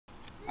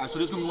All right, so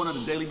this is gonna be one of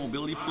the daily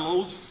mobility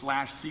flows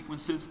slash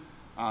sequences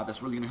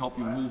that's really gonna help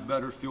you move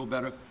better, feel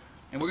better.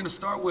 And we're gonna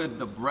start with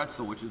the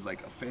bretzel, which is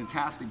like a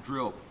fantastic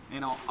drill.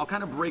 And I'll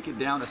kind of break it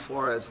down as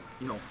far as,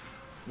 you know,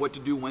 what to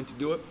do, when to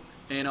do it.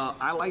 And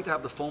I like to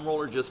have the foam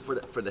roller just for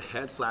the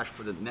head slash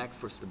for the neck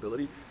for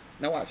stability.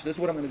 Now watch, this is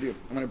what I'm gonna do.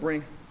 I'm gonna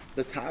bring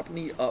the top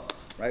knee up,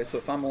 right? So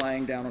if I'm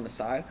lying down on the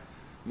side,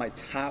 my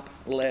top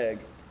leg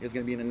is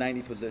gonna be in a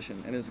 90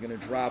 position and it's gonna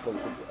drop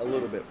a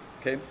little bit,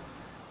 okay?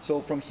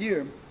 So from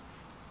here,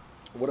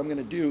 what I'm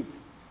gonna do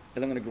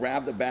is I'm gonna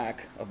grab the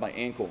back of my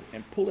ankle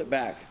and pull it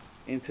back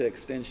into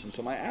extension.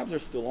 So my abs are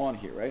still on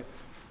here, right?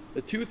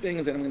 The two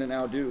things that I'm gonna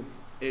now do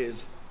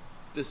is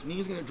this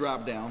knee's gonna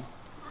drop down.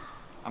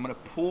 I'm gonna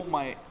pull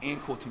my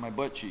ankle to my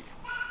butt cheek.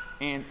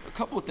 And a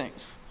couple of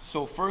things.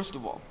 So first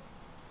of all,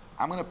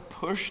 I'm gonna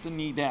push the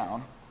knee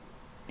down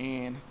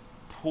and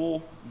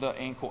pull the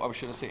ankle, or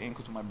should I say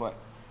ankle to my butt.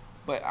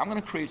 But I'm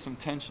gonna create some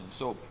tension.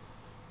 So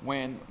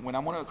when I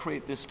wanna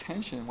create this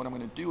tension, what I'm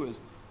gonna do is,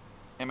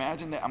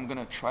 imagine that I'm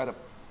gonna try to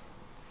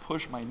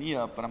push my knee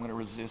up, but I'm gonna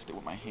resist it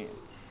with my hand.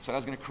 So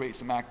that's gonna create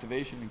some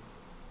activation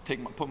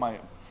and put my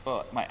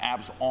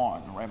abs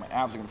on, right? My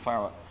abs are gonna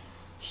fire up.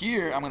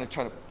 Here, I'm gonna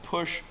try to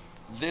push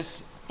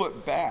this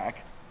foot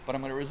back, but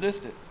I'm gonna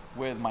resist it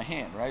with my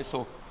hand, right?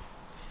 So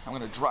I'm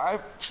gonna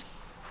drive,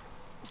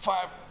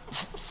 5,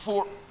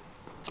 4,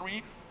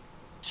 3,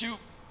 2,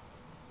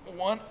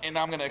 1, and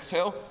now I'm gonna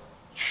exhale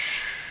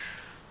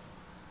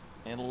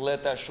and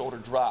let that shoulder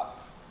drop.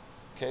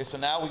 Okay, so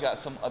now we got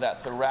some of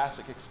that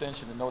thoracic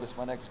extension, and notice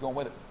my neck's going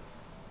with it.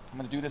 I'm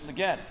gonna do this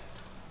again.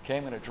 Okay,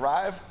 I'm gonna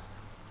drive,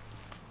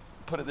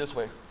 put it this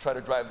way, try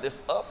to drive this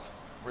up,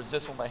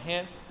 resist with my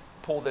hand,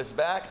 pull this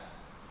back,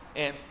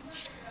 and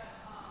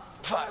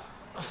 5,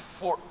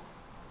 4,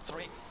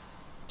 3,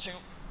 2,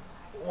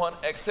 1,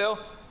 exhale.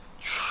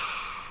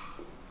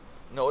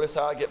 Notice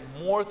how I get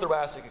more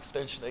thoracic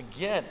extension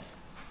again.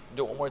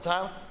 Do it one more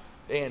time,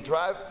 and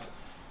drive,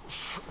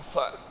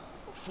 5,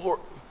 4,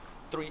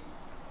 3,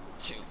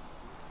 2,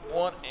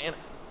 1,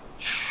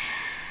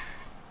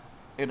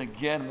 and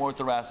again, more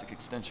thoracic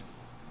extension,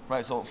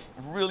 right? So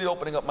really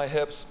opening up my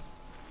hips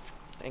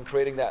and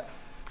creating that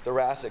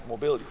thoracic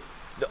mobility.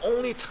 The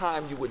only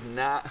time you would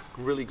not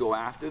really go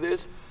after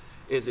this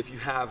is if you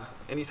have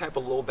any type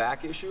of low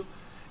back issue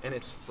and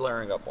it's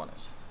flaring up on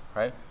us,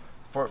 right?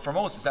 For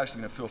most, it's actually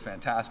gonna feel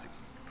fantastic.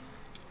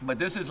 But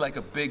this is like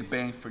a big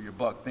bang for your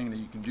buck thing that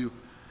you can do.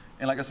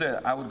 And like I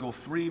said, I would go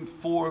 3,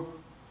 4,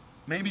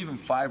 maybe even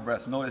 5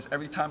 breaths. Notice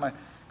every time I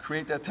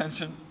create that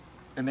tension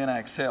and then I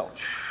exhale.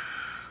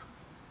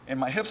 And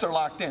my hips are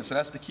locked in, so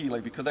that's the key.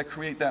 Like, because I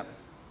create that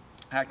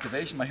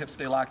activation, my hips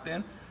stay locked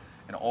in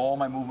and all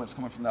my movement's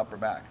coming from the upper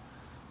back.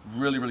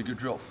 Really, really good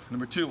drill.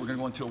 Number 2, we're gonna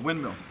go into a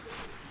windmill.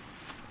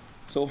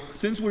 So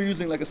since we're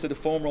using, like I said, a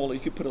foam roller, you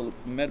could put a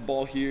med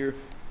ball here.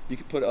 You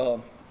could put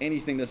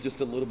anything that's just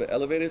a little bit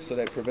elevated so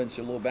that prevents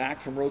your low back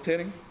from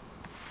rotating.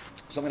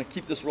 So I'm gonna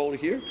keep this roller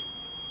here,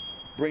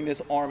 bring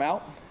this arm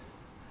out,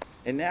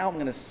 and now I'm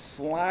gonna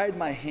slide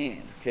my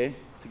hand, okay,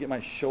 to get my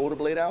shoulder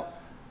blade out.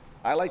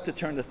 I like to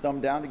turn the thumb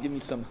down to give me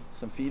some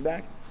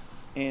feedback,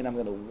 and I'm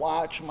gonna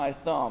watch my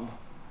thumb,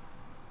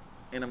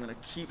 and I'm gonna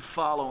keep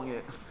following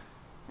it,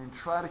 and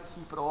try to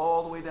keep it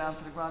all the way down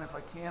to the ground if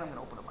I can. I'm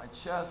gonna open up my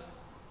chest,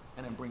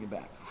 and then bring it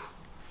back.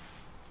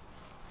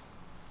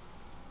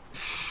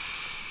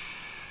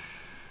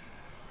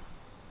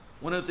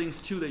 One of the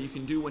things too that you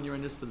can do when you're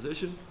in this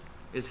position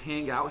is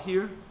hang out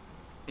here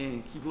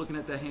and keep looking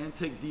at that hand,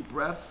 take deep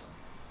breaths.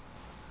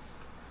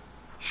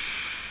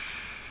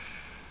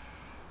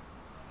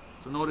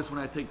 So notice when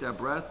I take that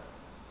breath,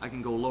 I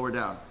can go lower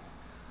down.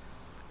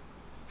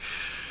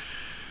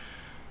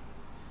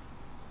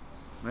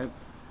 Right?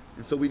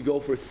 And so we'd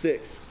go for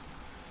 6.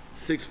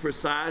 6 per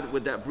side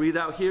with that breathe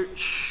out here.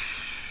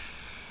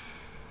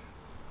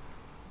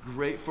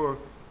 Great for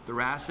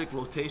thoracic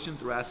rotation,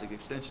 thoracic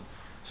extension.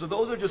 So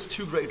those are just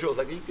 2 great drills.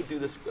 Like you could do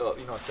this,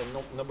 you know,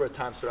 a number of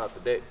times throughout the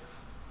day.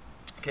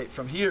 Okay,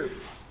 from here,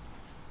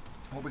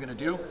 what we're gonna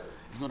do is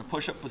we're gonna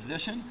push up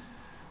position.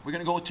 We're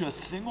gonna go into a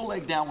single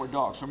leg downward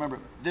dog. So remember,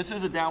 this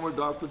is a downward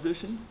dog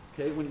position.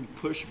 Okay, when we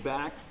push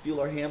back, feel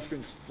our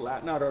hamstrings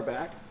flatten out our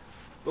back.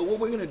 But what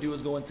we're gonna do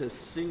is go into a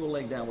single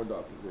leg downward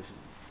dog position.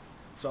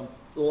 So I'm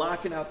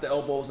locking out the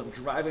elbows, I'm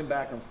driving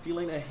back, I'm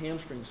feeling a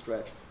hamstring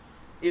stretch.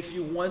 If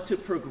you want to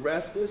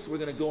progress this, we're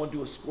gonna go and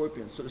do a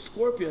scorpion. So the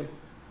scorpion,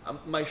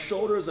 my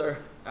shoulders are,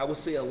 I would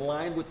say,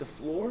 aligned with the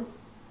floor.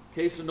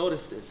 Okay, so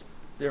notice this.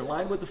 They're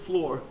aligned with the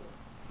floor,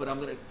 but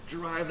I'm gonna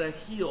drive that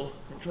heel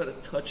and try to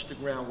touch the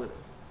ground with it.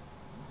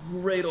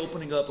 Great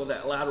opening up of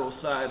that lateral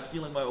side,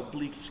 feeling my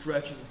obliques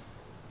stretching.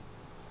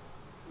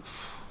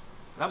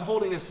 I'm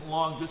holding this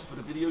long just for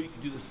the video. You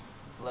can do this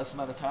less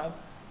amount of time.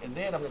 And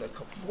then I'm gonna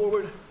come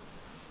forward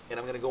and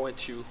I'm gonna go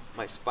into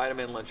my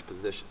Spider-Man lunge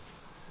position.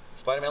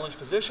 Spider-Man lunge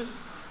position.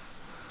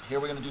 Here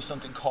we're gonna do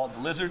something called the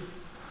lizard.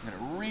 I'm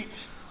gonna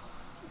reach,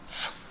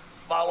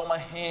 follow my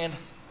hand,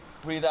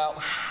 breathe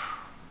out,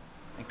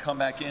 and come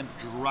back in,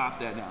 drop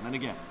that down. And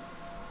again.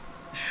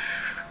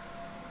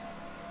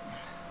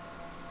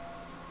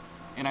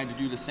 and I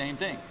do the same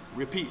thing.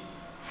 Repeat.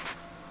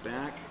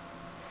 Back,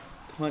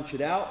 punch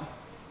it out,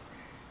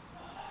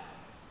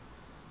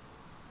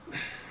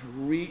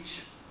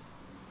 reach,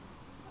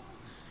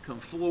 come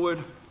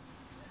forward.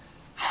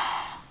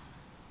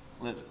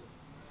 Let's.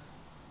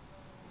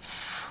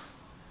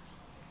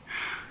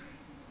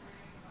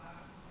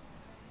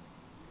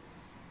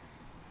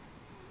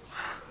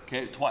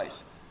 Okay,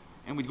 twice.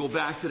 And we'd go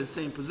back to the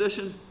same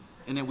position,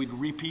 and then we'd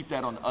repeat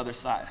that on the other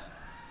side.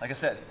 Like I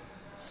said,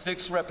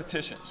 6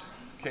 repetitions.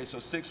 Okay, so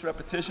 6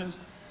 repetitions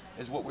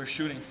is what we're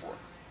shooting for.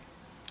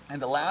 And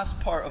the last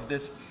part of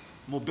this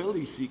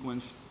mobility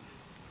sequence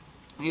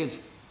is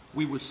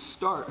we would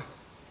start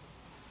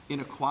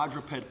in a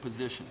quadruped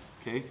position,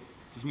 okay?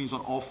 This means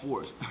on all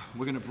 4s.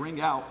 We're gonna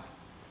bring out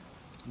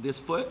this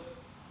foot,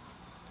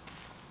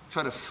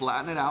 try to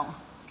flatten it out,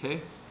 okay?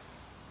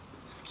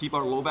 Keep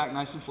our low back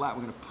nice and flat.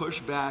 We're gonna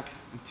push back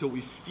until we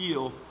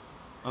feel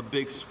a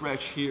big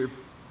stretch here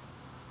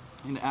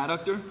in the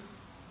adductor,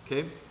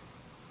 okay?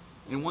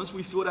 And once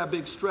we feel that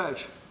big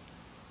stretch,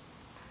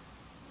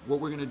 what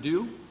we're gonna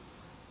do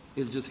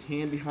is just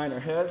hand behind our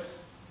heads,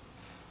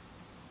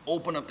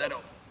 open up that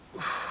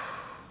elbow.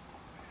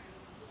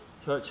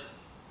 Touch,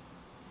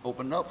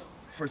 open up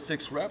for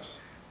 6 reps.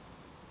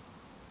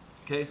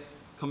 Okay,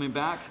 coming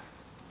back,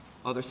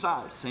 other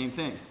side, same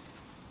thing.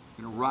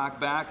 We're gonna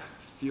rock back,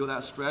 feel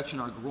that stretch in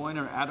our groin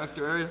or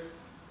adductor area.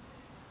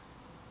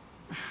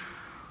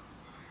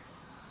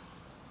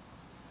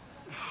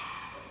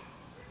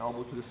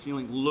 Elbow to the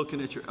ceiling,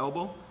 looking at your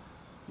elbow.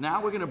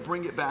 Now we're gonna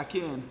bring it back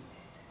in,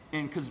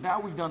 and because now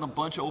we've done a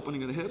bunch of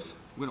opening of the hips,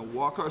 we're gonna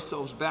walk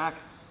ourselves back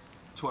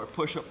to our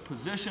push-up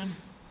position.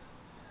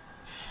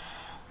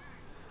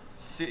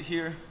 Sit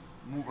here,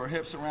 move our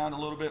hips around a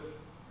little bit.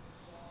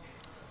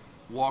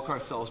 Walk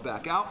ourselves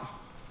back out.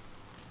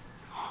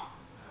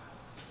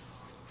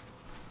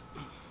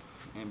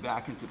 And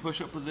back into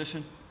push-up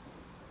position.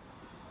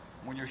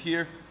 When you're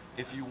here,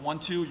 if you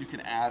want to, you can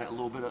add a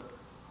little bit of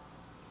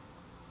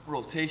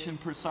rotation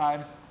per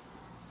side.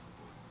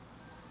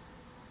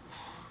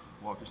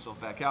 Walk yourself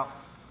back out.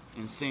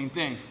 And same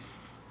thing.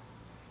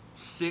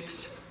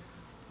 6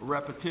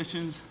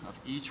 repetitions of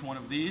each one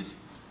of these,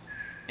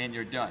 and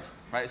you're done,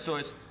 right? So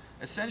it's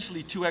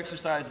essentially 2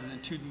 exercises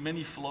and 2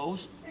 mini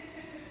flows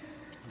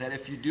that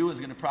if you do is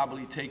gonna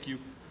probably take you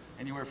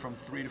anywhere from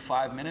 3 to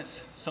 5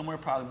 minutes, somewhere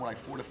probably more like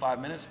 4 to 5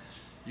 minutes.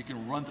 You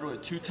can run through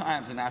it 2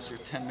 times, and that's your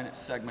 10-minute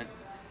segment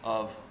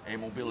of a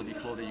mobility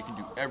flow that you can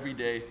do every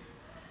day,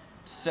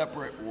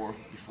 separate or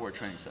before a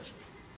training session.